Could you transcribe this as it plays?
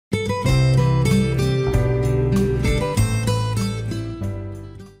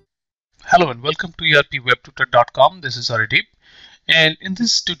Hello and welcome to erpwebtutor.com. This is Arideep, and in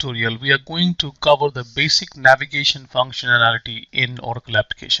this tutorial we are going to cover the basic navigation functionality in Oracle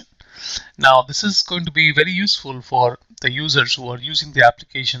application. Now this is going to be very useful for the users who are using the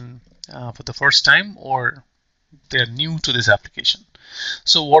application for the first time or they're new to this application.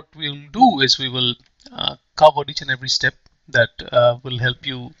 So what we'll do is we will cover each and every step that will help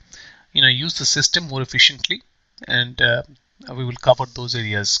you use the system more efficiently, and we will cover those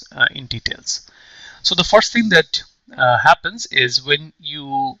areas in details. So the first thing that happens is when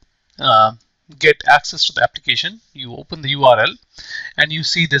you get access to the application, you open the URL and you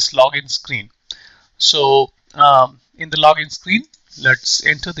see this login screen. So in the login screen, let's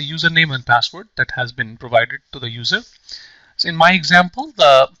enter the username and password that has been provided to the user. So in my example,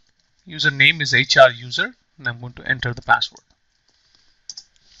 the username is HR user, and I'm going to enter the password.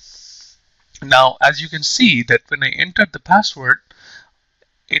 Now, as you can see that when I entered the password,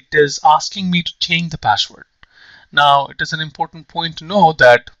 it is asking me to change the password. Now, it is an important point to know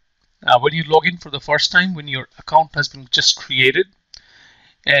that when you log in for the first time, when your account has been just created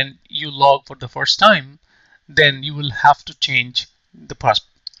and you log for the first time, then you will have to change the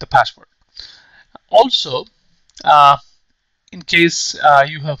password. Also, in case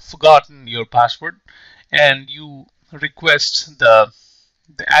you have forgotten your password and you request the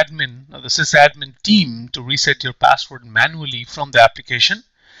admin or the sysadmin team to reset your password manually from the application,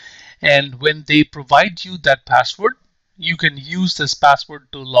 and when they provide you that password, you can use this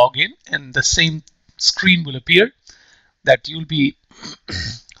password to log in, and the same screen will appear that you'll be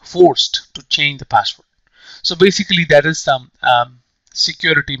forced to change the password. So basically that is some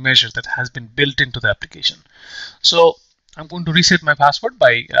security measure that has been built into the application. So I'm going to reset my password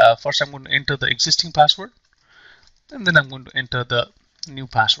by first I'm going to enter the existing password, and then I'm going to enter the new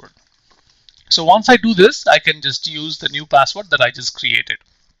password. So once I do this, I can just use the new password that I just created,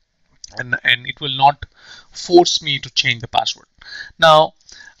 and it will not force me to change the password. Now,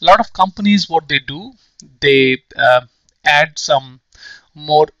 a lot of companies, what they do, they add some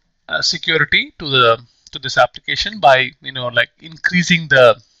more security to this application by like increasing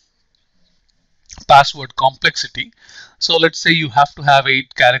the password complexity. So let's say you have to have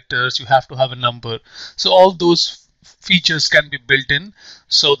 8 characters, you have to have a number. So all those features can be built in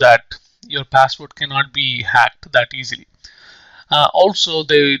so that your password cannot be hacked that easily. Also,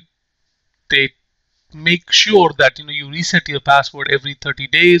 they make sure that you reset your password every 30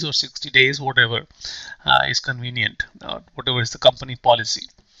 days or 60 days, whatever is convenient, whatever is the company policy.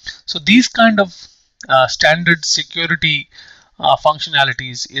 So these kind of standard security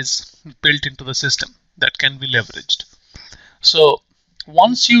functionalities is built into the system that can be leveraged. So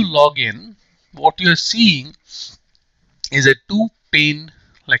once you log in, what you are seeing is a 2 pane,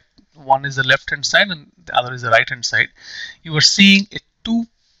 like one is the left hand side and the other is the right hand side. You are seeing a 2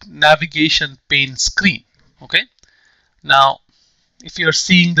 navigation pane screen. Okay, now if you are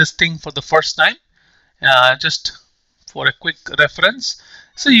seeing this thing for the first time, just for a quick reference,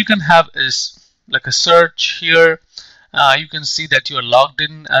 so you can have is like a search here. You can see that you are logged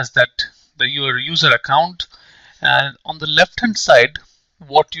in as your user account, and on the left hand side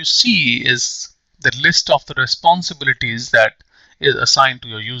what you see is the list of the responsibilities that is assigned to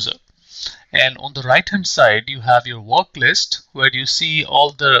your user. And on the right hand side you have your work list, where you see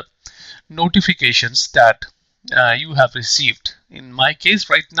all the notifications that you have received. In my case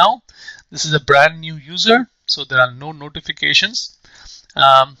right now, this is a brand new user, so there are no notifications.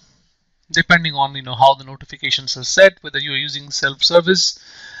 Depending on how the notifications are set, whether you are using self-service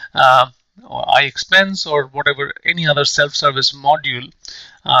or iExpense or whatever any other self-service module,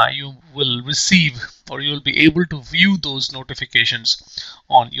 you will receive or you will be able to view those notifications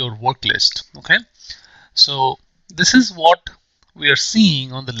on your work list. Okay, so this is what we are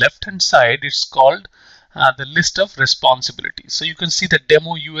seeing on the left hand side. It's called the list of responsibilities. So you can see the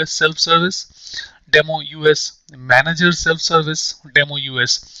demo US self-service, demo US manager self-service, demo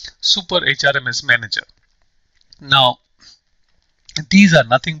US super HRMS manager. Now these are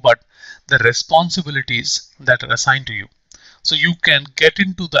nothing but the responsibilities that are assigned to you. So you can get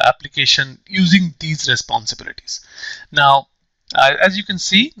into the application using these responsibilities. Now, as you can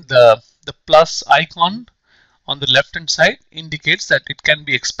see, the plus icon on the left hand side indicates that it can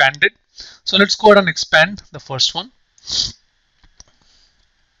be expanded. So let's go ahead and expand the first one.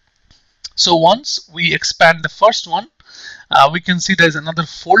 So once we expand the first one, we can see there's another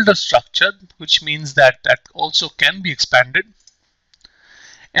folder structure, which means that also can be expanded.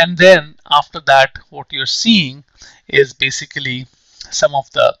 And then after that, what you're seeing is basically some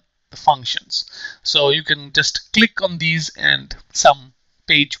of the functions. So you can just click on these and some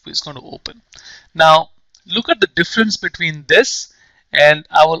page is going to open. Now look at the difference between this and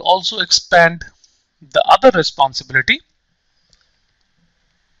I will also expand the other responsibility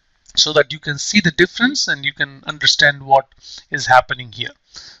so that you can see the difference and you can understand what is happening here.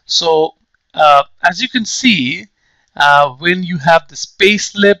 So as you can see, when you have this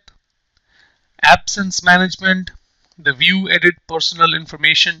payslip, absence management, the view, edit personal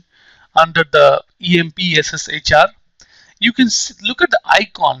information under the EMP SSHR, you can look at the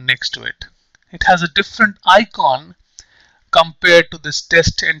icon next to it. It has a different icon compared to this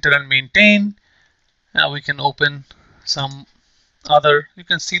test, enter and maintain. Now we can open some other, you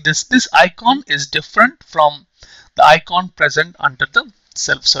can see this icon is different from the icon present under the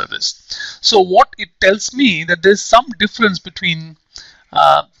self-service. So what it tells me that there's some difference between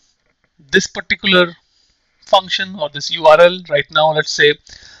this particular function or this URL. Right now, let's say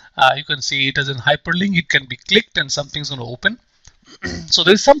you can see it as a hyperlink. It can be clicked and something's going to open. So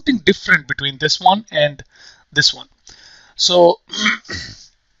there's something different between this one and this one. So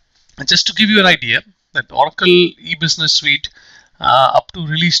just to give you an idea, that Oracle eBusiness Suite up to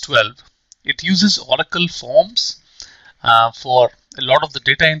release 12, it uses Oracle Forms for a lot of the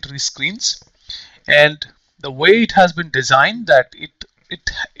data entry screens, and the way it has been designed, that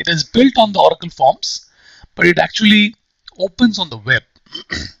it is built on the Oracle Forms, but it actually opens on the web.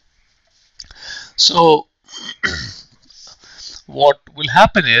 So what will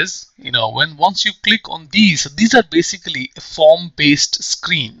happen is, once you click on these are basically a form-based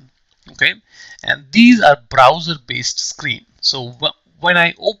screen, okay, and these are browser-based screen. So when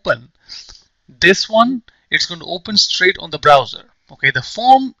I open this one, it's going to open straight on the browser. Okay, the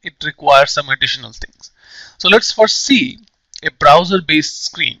form, it requires some additional things. So let's first see a browser-based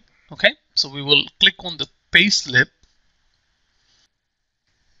screen. Okay, so we will click on the payslip.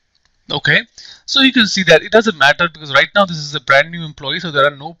 Okay, so you can see that it doesn't matter because right now this is a brand new employee, so there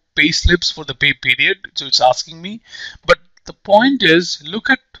are no pay slips for the pay period, so it's asking me. But the point is, look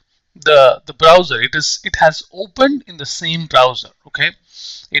at the browser. It has opened in the same browser. Okay,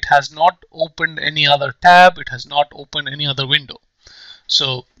 it has not opened any other tab, it has not opened any other window.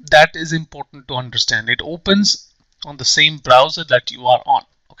 So that is important to understand. It opens on the same browser that you are on.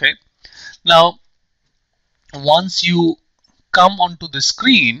 Okay, now once you come onto the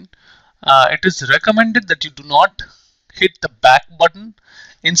screen, it is recommended that you do not hit the back button.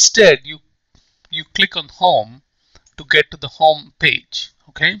 Instead, you click on home to get to the home page.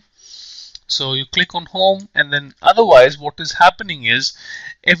 Okay, so you click on home, and then otherwise what is happening is,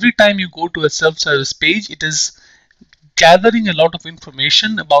 every time you go to a self-service page, it is gathering a lot of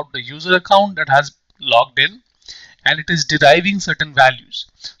information about the user account that has logged in, and it is deriving certain values.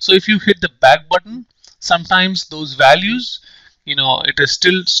 So if you hit the back button, sometimes those values, it is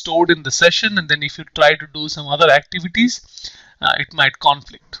still stored in the session, and then if you try to do some other activities, it might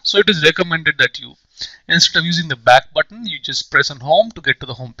conflict. So it is recommended that you, instead of using the back button, you just press on home to get to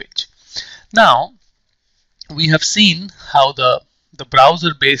the home page. Now we have seen how the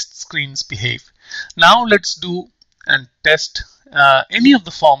browser-based screens behave. Now let's do and test any of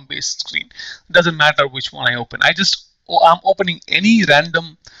the form-based screen. It doesn't matter which one I open. I'm opening any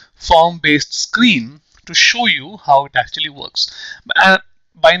random form-based screen to show you how it actually works.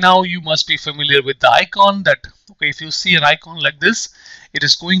 By now you must be familiar with the icon that, okay, if you see an icon like this, it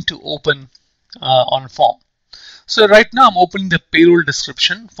is going to open on form. So right now I'm opening the payroll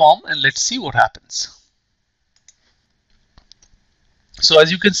description form, and let's see what happens. So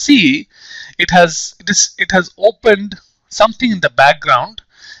as you can see, it has opened something in the background,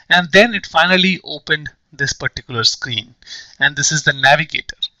 and then it finally opened this particular screen, and this is the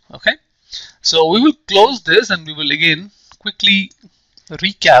navigator. Okay, so we will close this and we will again quickly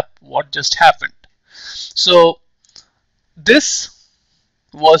recap what just happened. So this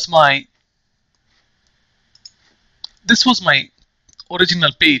was my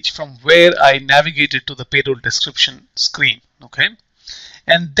original page from where I navigated to the payroll description screen. Okay,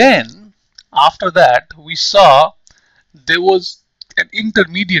 and then after that we saw there was an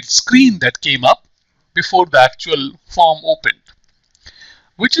intermediate screen that came up before the actual form opened,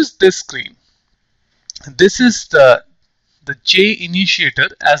 which is this screen. This is the J initiator,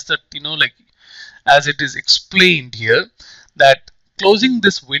 as that, as it is explained here, that closing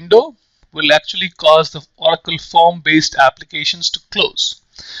this window will actually cause the Oracle form-based applications to close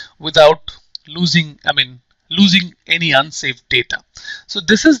without losing any unsaved data. So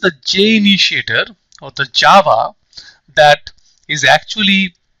this is the J initiator, or the Java, that is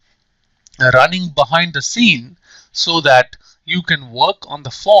actually running behind the scene so that you can work on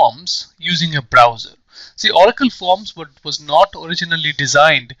the forms using a browser. See, Oracle Forms was not originally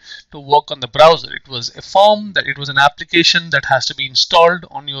designed to work on the browser. It was a form, that it was an application that has to be installed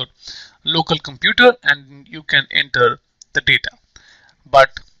on your local computer, and you can enter the data.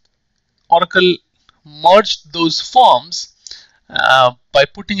 but Oracle merged those forms by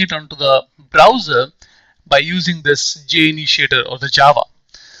putting it onto the browser by using this JInitiator or the Java.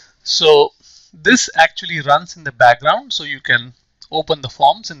 So this actually runs in the background, so you can open the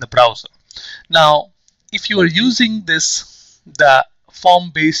forms in the browser. Now, if you are using the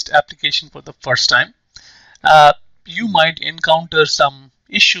form-based application for the first time, you might encounter some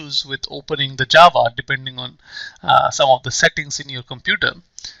issues with opening the Java depending on some of the settings in your computer.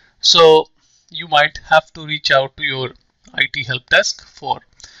 So you might have to reach out to your IT help desk for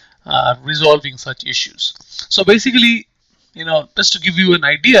resolving such issues. So basically, just to give you an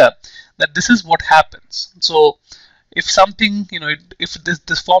idea that this is what happens. So if something, if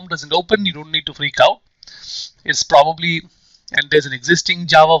this form doesn't open, you don't need to freak out. It's probably, and there's an existing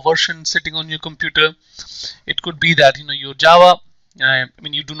Java version sitting on your computer. It could be that your Java,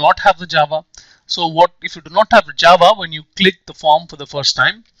 you do not have the Java. So what if you do not have the Java? When you click the form for the first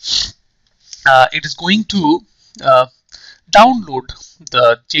time, it is going to download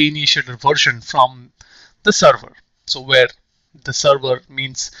the JInitiator version from the server. So where the server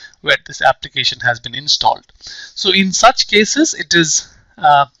means where this application has been installed. So in such cases, it is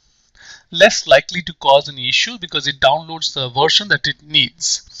less likely to cause any issue because it downloads the version that it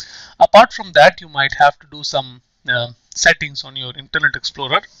needs. Apart from that, you might have to do some settings on your Internet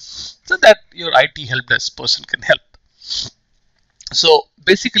Explorer so that your IT help desk person can help. So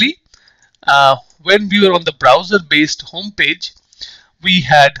basically, when we were on the browser-based homepage, we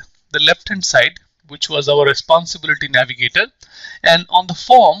had the left-hand side, which was our responsibility navigator, and on the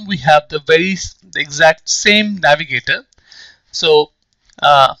form we have the exact same navigator. So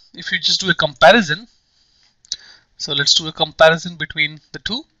if you just do a comparison, so let's do a comparison between the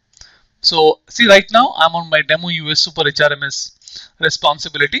two. So see, right now I'm on my demo US Super HRMS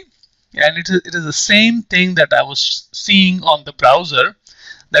responsibility, and it is the same thing that I was seeing on the browser.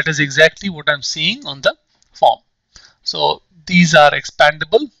 That is exactly what I'm seeing on the form. So these are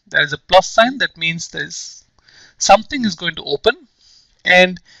expandable. There is a plus sign, that means there's something is going to open,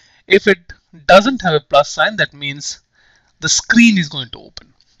 and if it doesn't have a plus sign, that means the screen is going to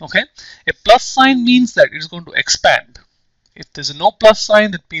open. Okay, a plus sign means that it is going to expand. If there's no plus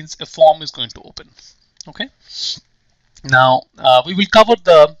sign, that means a form is going to open. Okay, now we will cover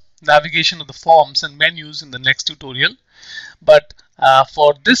the navigation of the forms and menus in the next tutorial, but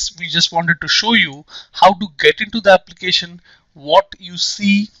for this we just wanted to show you how to get into the application, what you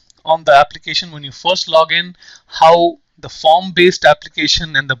see on the application when you first log in, how the form-based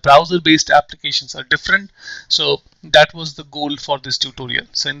application and the browser-based applications are different. So that was the goal for this tutorial.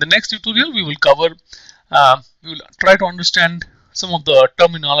 So in the next tutorial we will cover, we will try to understand some of the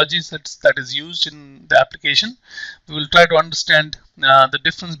terminologies that is used in the application. We will try to understand the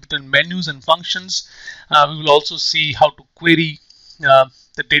difference between menus and functions. We will also see how to query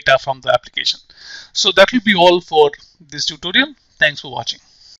the data from the application. So that will be all for this tutorial. Thanks for watching.